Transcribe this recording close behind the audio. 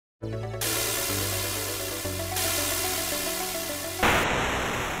Now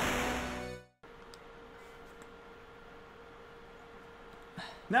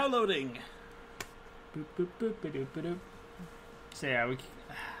loading. Boop, boop, boop, boop, boop, boop. So yeah, we can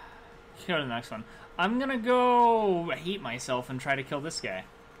go to the next one. I'm gonna go hate myself and try to kill this guy.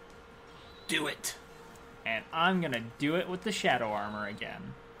 Do it. And I'm gonna do it with the shadow armor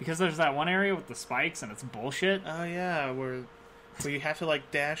again. Because there's that one area with the spikes and it's bullshit. Oh yeah, where you have to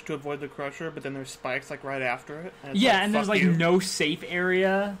like dash to avoid the crusher, but then there's spikes like right after it. And yeah, like, and there's like no safe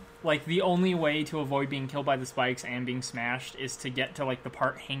area. Like the only way to avoid being killed by the spikes and being smashed is to get to like the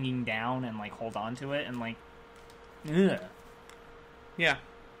part hanging down and like hold on to it and like ugh. Yeah.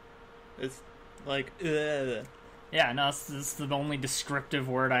 It's like ugh. Yeah, no, this is the only descriptive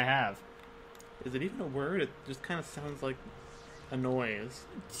word I have. Is it even a word? It just kind of sounds like a noise.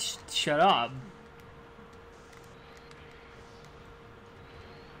 Shut up.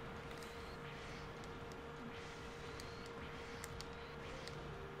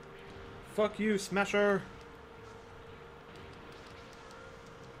 Fuck you, Smasher!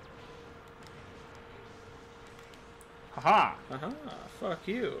 Haha. Aha, fuck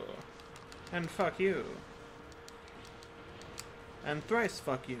you. And fuck you. And thrice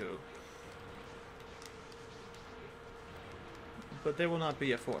fuck you. But there will not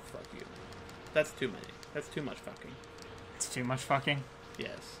be a fourth fuck you. That's too many. That's too much fucking. It's too much fucking?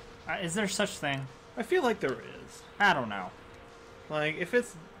 Yes. Is there such thing? I feel like there is. I don't know. Like, if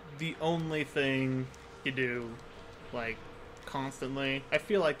it's the only thing you do, like, constantly, I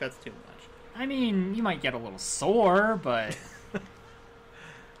feel like that's too much. I mean, you might get a little sore, but...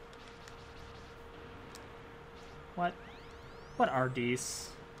 What? What are these?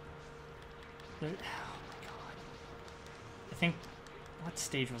 Oh my god. I think... What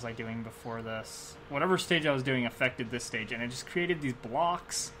stage was I doing before this? Whatever stage I was doing affected this stage, and it just created these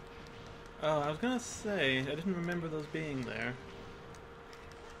blocks. Oh, I was gonna say, I didn't remember those being there.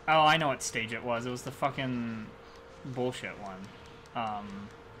 Oh, I know what stage it was. It was the fucking bullshit one.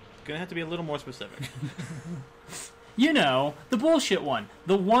 Gonna have to be a little more specific. You know, the bullshit one.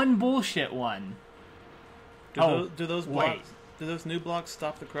 The one bullshit one. Do those blocks, wait. do those new blocks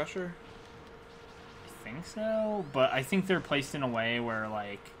stop the crusher? I think so, but I think they're placed in a way where,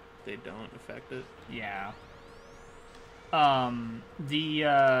 like... They don't affect it? Yeah. Whatchamacallit?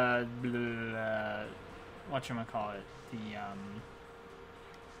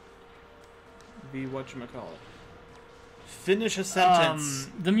 The whatchamacallit? Finish a sentence!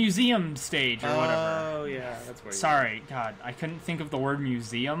 The museum stage, or whatever. Oh, yeah, that's where Sorry, God, I couldn't think of the word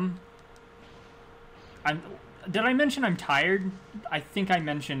museum. Did I mention I'm tired? I think I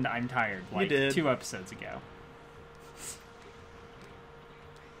mentioned I'm tired, like, 2 episodes ago.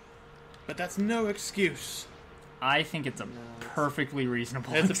 But that's no excuse. I think it's a perfectly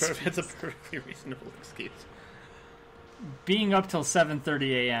reasonable excuse. It's a perfectly reasonable excuse. Being up till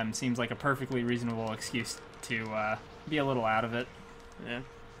 7:30 a.m. seems like a perfectly reasonable excuse to be a little out of it. Yeah.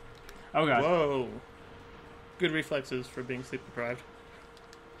 Oh, God. Whoa. Good reflexes for being sleep deprived.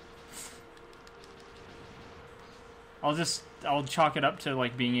 I'll chalk it up to,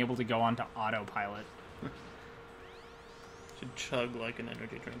 like, being able to go onto autopilot. Should chug like an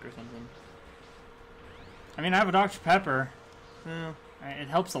energy drink or something. I mean, I have a Dr. Pepper. Well, It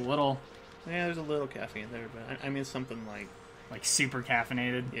helps a little. yeah, there's a little caffeine there, but I mean something like... Like, super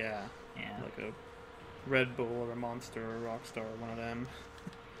caffeinated. Yeah. Yeah. Like a Red Bull or a Monster or a Rockstar or one of them.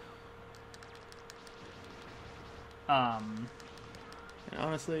 And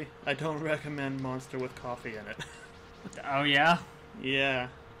honestly, I don't recommend Monster with coffee in it. Oh, yeah? Yeah.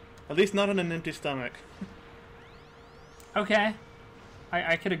 At least not on an empty stomach. Okay.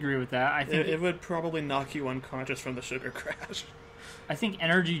 I could agree with that. I think it would probably knock you unconscious from the sugar crash. I think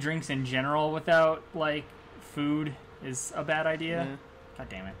energy drinks in general without, like, food is a bad idea. Yeah. God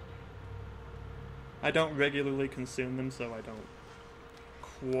damn it. I don't regularly consume them, so I don't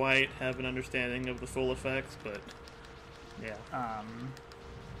quite have an understanding of the full effects, but yeah.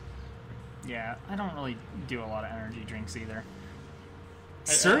 Yeah, I don't really do a lot of energy drinks either.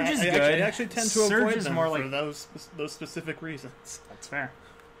 Surge is good. I actually tend to Surge avoid is them more for like those specific reasons. That's fair.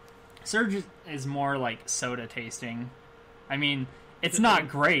 Surge is more like soda tasting. I mean, it's not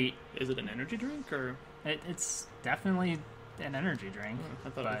great. Is it an energy drink or? It's definitely an energy drink. I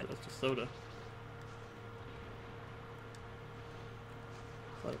thought it was just soda.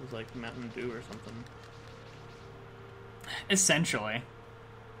 I thought it was like Mountain Dew or something. Essentially.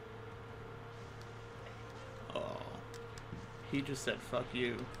 Oh. He just said, fuck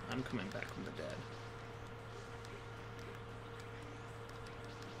you. I'm coming back from the dead.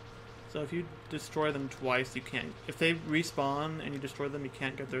 So if you destroy them twice, you can't... If they respawn and you destroy them, you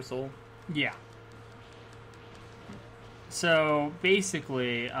can't get their soul? Yeah. So,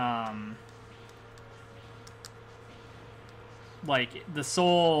 basically, like, the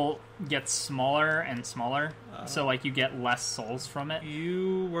soul gets smaller and smaller, so, like, you get less souls from it.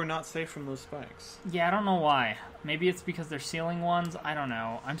 You were not safe from those spikes. Yeah, I don't know why. Maybe it's because they're ceiling ones. I don't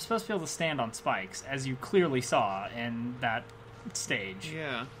know. I'm supposed to be able to stand on spikes, as you clearly saw in that stage.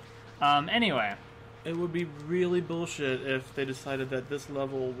 Yeah. Anyway. It would be really bullshit if they decided that this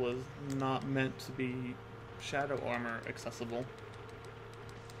level was not meant to be shadow armor accessible.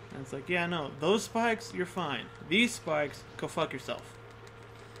 And it's like, yeah, no, those spikes, you're fine. These spikes, go fuck yourself.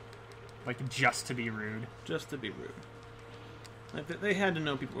 Like, just to be rude. Just to be rude. Like, they had to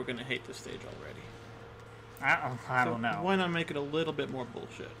know people were going to hate this stage already. I don't know. Why not make it a little bit more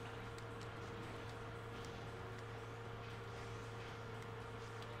bullshit?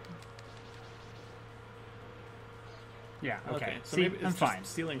 Yeah, okay. So See, maybe it's I'm just fine.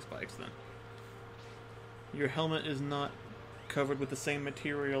 ceiling spikes then. Your helmet is not covered with the same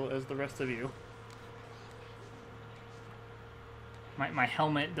material as the rest of you. My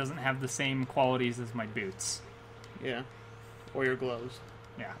helmet doesn't have the same qualities as my boots. Yeah. Or your gloves.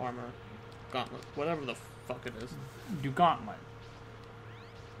 Yeah. Armor. Gauntlet. Whatever the fuck it is. Do gauntlet.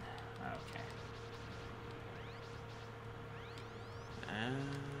 Okay. And...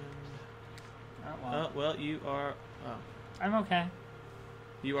 Oh, well, you are... Oh. I'm okay.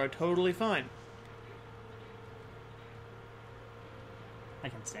 You are totally fine. I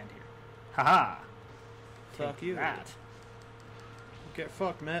can stand here. Haha! Fuck Take you. That. Get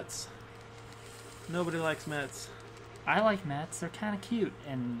fucked, Mets. Nobody likes Mets. I like Mets. They're kind of cute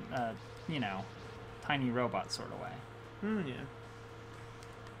in, you know, tiny robot sort of way. Yeah.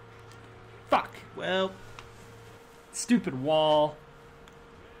 Fuck! Well... Stupid wall.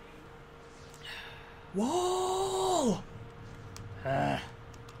 Wall! Ugh.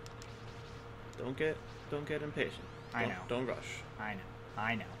 Don't get impatient. I know. Don't rush.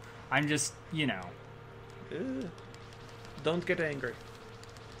 I know. I'm just, you know. Ugh. Don't get angry.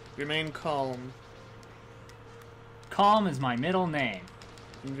 Remain calm. Calm is my middle name.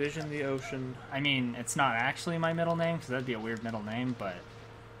 Envision the ocean. I mean, it's not actually my middle name, because that'd be a weird middle name, but...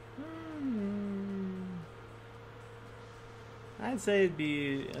 I'd say it'd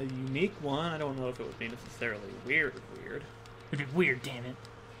be a unique one. I don't know if it would be necessarily weird. It'd be weird, damn it.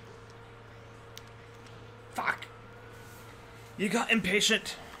 Fuck! You got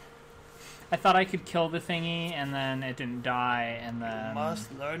impatient! I thought I could kill the thingy, and then it didn't die, and then... You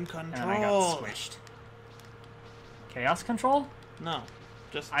must learn control! And then I got switched. Chaos control? No.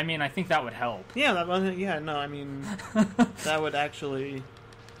 Just... I mean, I think that would help. Yeah, I mean... that would actually...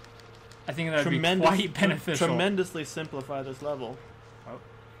 I think that would be quite beneficial. Tremendously simplify this level. Oh.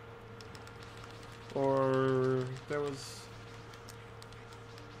 Or... There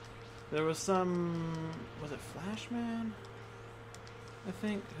was some... Was it Flashman? I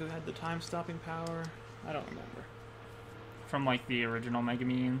think, who had the time-stopping power? I don't remember. From, like, the original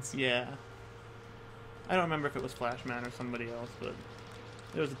Megamines? Yeah. I don't remember if it was Flashman or somebody else, but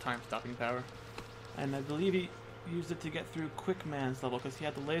it was a time-stopping power. And I believe he used it to get through Quickman's level, because he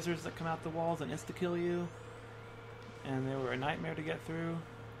had the lasers that come out the walls and insta-kill you. And they were a nightmare to get through.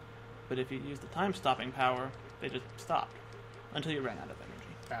 But if you used the time-stopping power, they just stopped. Until you ran out of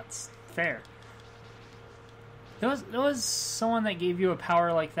energy. That's fair. There was someone that gave you a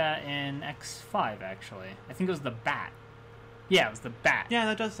power like that in X5, actually. I think it was the Bat. Yeah, it was the Bat. Yeah,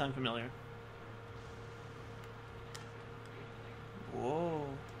 that does sound familiar. Whoa.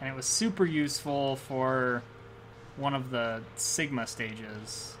 And it was super useful for one of the Sigma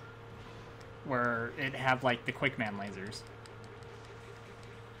stages where it had, like, the Quickman lasers.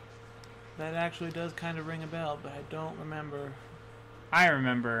 That actually does kind of ring a bell, but I don't remember. I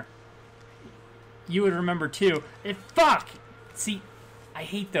remember. You would remember, too. Fuck! See, I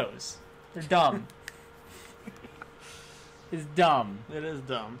hate those. They're dumb. It's dumb. It is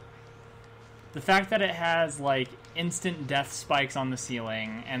dumb. The fact that it has, like, instant death spikes on the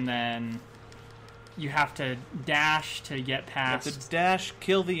ceiling, and then you have to dash to get past... You have to dash,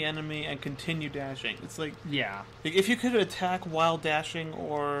 kill the enemy, and continue dashing. It's like... Yeah. Like, if you could attack while dashing,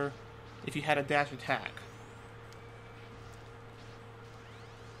 or if you had a dash attack.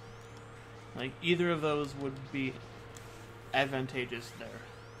 Like, either of those would be advantageous there.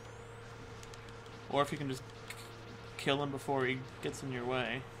 Or if you can just kill him before he gets in your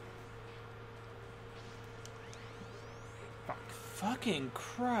way. Fucking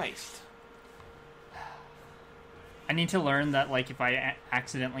Christ. I need to learn that, like, if I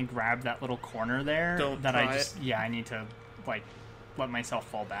accidentally grab that little corner there, Don't that try I just... Yeah, I need to, like, let myself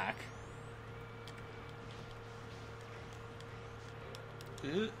fall back.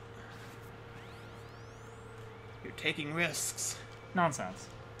 You're taking risks. Nonsense.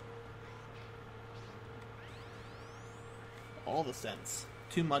 All the sense.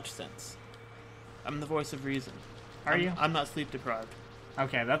 Too much sense. I'm the voice of reason. Are you? I'm not sleep deprived.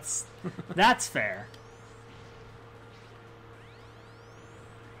 Okay, that's fair.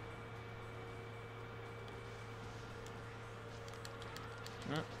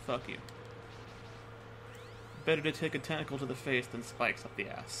 Fuck you. Better to take a tentacle to the face than spikes up the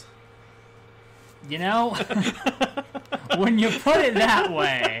ass. You know, when you put it that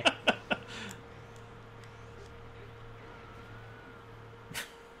way.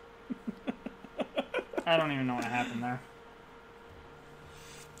 I don't even know what happened there.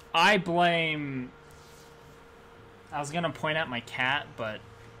 I was going to point at my cat, but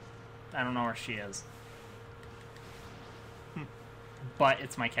I don't know where she is. But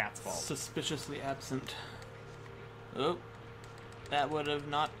it's my cat's fault. Suspiciously absent. Oh. That would have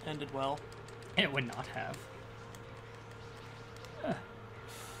not ended well. It would not have.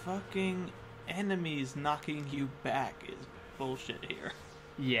 Fucking enemies knocking you back is bullshit here.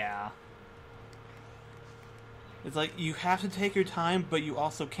 Yeah. It's like, you have to take your time, but you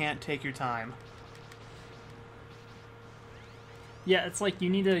also can't take your time. Yeah, it's like you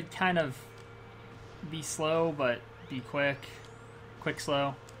need to kind of be slow, but be quick. Quick,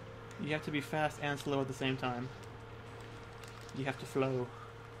 slow. You have to be fast and slow at the same time. You have to flow.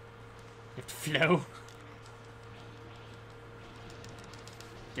 You have to flow.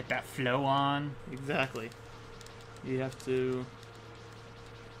 Get that flow on. Exactly. You have to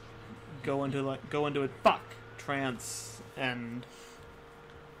go into a Fuck. trance and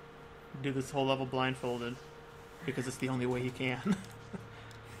do this whole level blindfolded because it's the only way you can.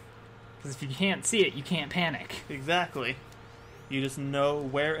 Because if you can't see it, you can't panic. Exactly. You just know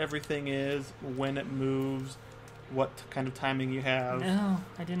where everything is, when it moves, what kind of timing you have. No,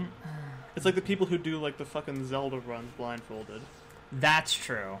 I didn't. It's like the people who do like the fucking Zelda runs blindfolded. That's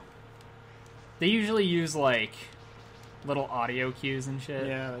true. They usually use like little audio cues and shit.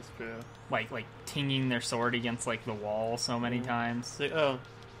 Yeah, that's true. Like tinging their sword against like the wall so many times. Say, oh,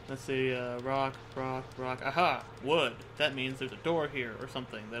 let's see, rock, rock, rock. Aha, wood. That means there's a door here or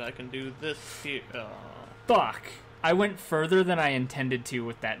something that I can do this here. Fuck. I went further than I intended to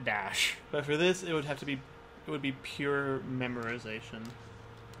with that dash. But for this, it would be pure memorization.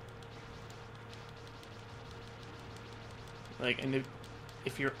 Like, and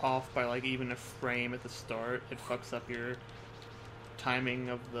if you're off by like even a frame at the start, it fucks up your timing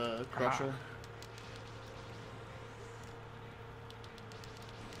of the crusher.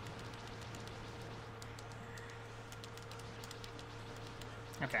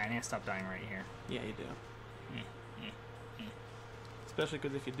 Okay, I need to stop dying right here. Yeah, you do. Especially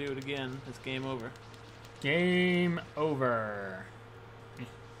because if you do it again, it's game over. Game over.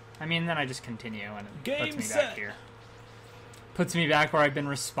 I mean, then I just continue and it puts me back here. Puts me back where I've been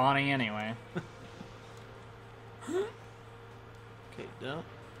respawning anyway. Okay, don't.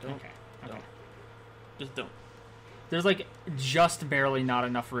 Okay. Just don't. There's like just barely not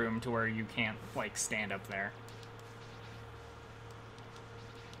enough room to where you can't like stand up there.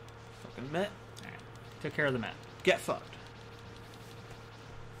 Fucking Met. Right. Took care of the Met. Get fucked.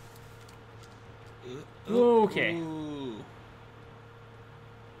 Okay. Ooh.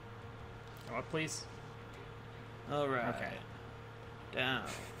 What, please? Alright. Okay. Down.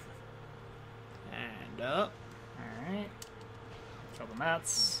 And up. Alright. Kill the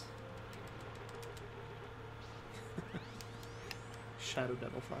Mets. Shadow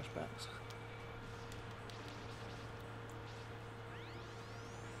Devil flashbacks.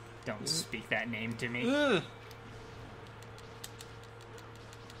 Don't speak that name to me. Ugh.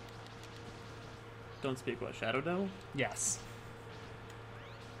 Don't speak what? Shadow Devil? Yes.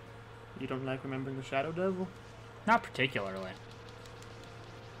 You don't like remembering the Shadow Devil? Not particularly.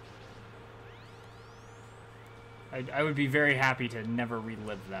 I would be very happy to never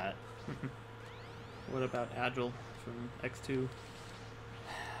relive that. What about Agile from X2?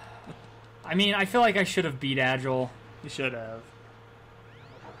 I mean, I feel like I should have beat Agile. You should have.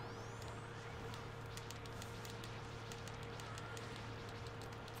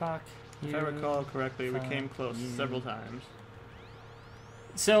 Fuck. If I recall correctly, we came close several times.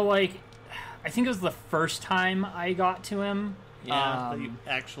 So, like, I think it was the first time I got to him. Yeah, that you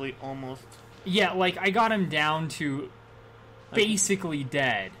actually almost... Yeah, like, I got him down to basically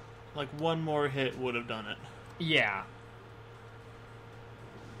dead. Like, one more hit would have done it. Yeah.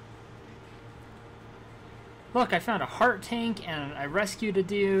 Look, I found a heart tank, and I rescued a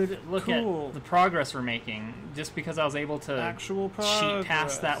dude. Look at the progress we're making, just because I was able to Actual cheat past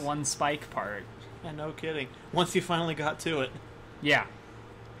progress. that one spike part. Yeah, no kidding. Once you finally got to it. Yeah.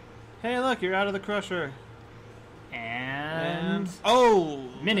 Hey, look, you're out of the crusher. And oh,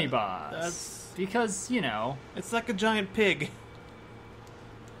 mini boss. That's because, you know. It's like a giant pig.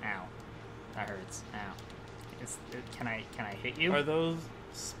 Ow. That hurts. Ow. Can I hit you? Are those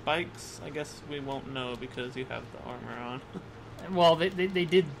spikes? I guess we won't know because you have the armor on. Well, they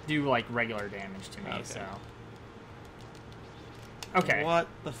did do, like, regular damage to me, okay. so. Okay. What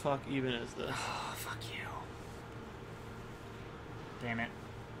the fuck even is this? Oh, fuck you. Damn it.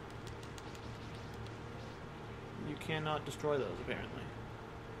 You cannot destroy those, apparently.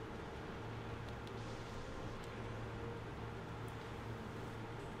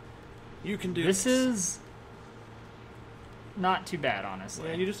 You can do this. This is not too bad, honestly.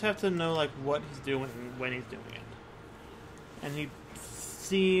 Yeah, you just have to know, like, what he's doing and when he's doing it. And he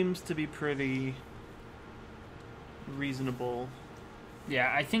seems to be pretty reasonable.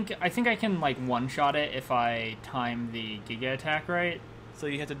 Yeah, I think I can, like, one-shot it if I time the Giga attack right. So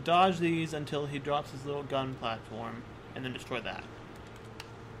you have to dodge these until he drops his little gun platform, and then destroy that.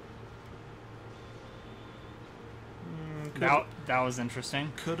 That was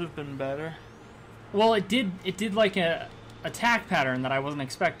interesting. Could have been better. Well, it did like a attack pattern that I wasn't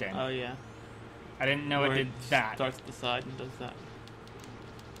expecting. Oh yeah. I didn't know Where it did that. Starts at the side and does that.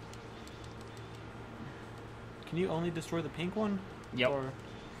 Can you only destroy the pink one? Yep. Or...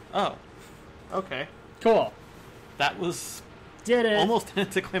 Oh. Okay. Cool. That was Did it. almost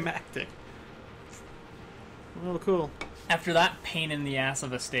anticlimactic. Well, cool. After that pain in the ass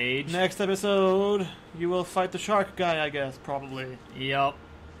of a stage. Next episode, you will fight the shark guy, I guess, probably. Yep.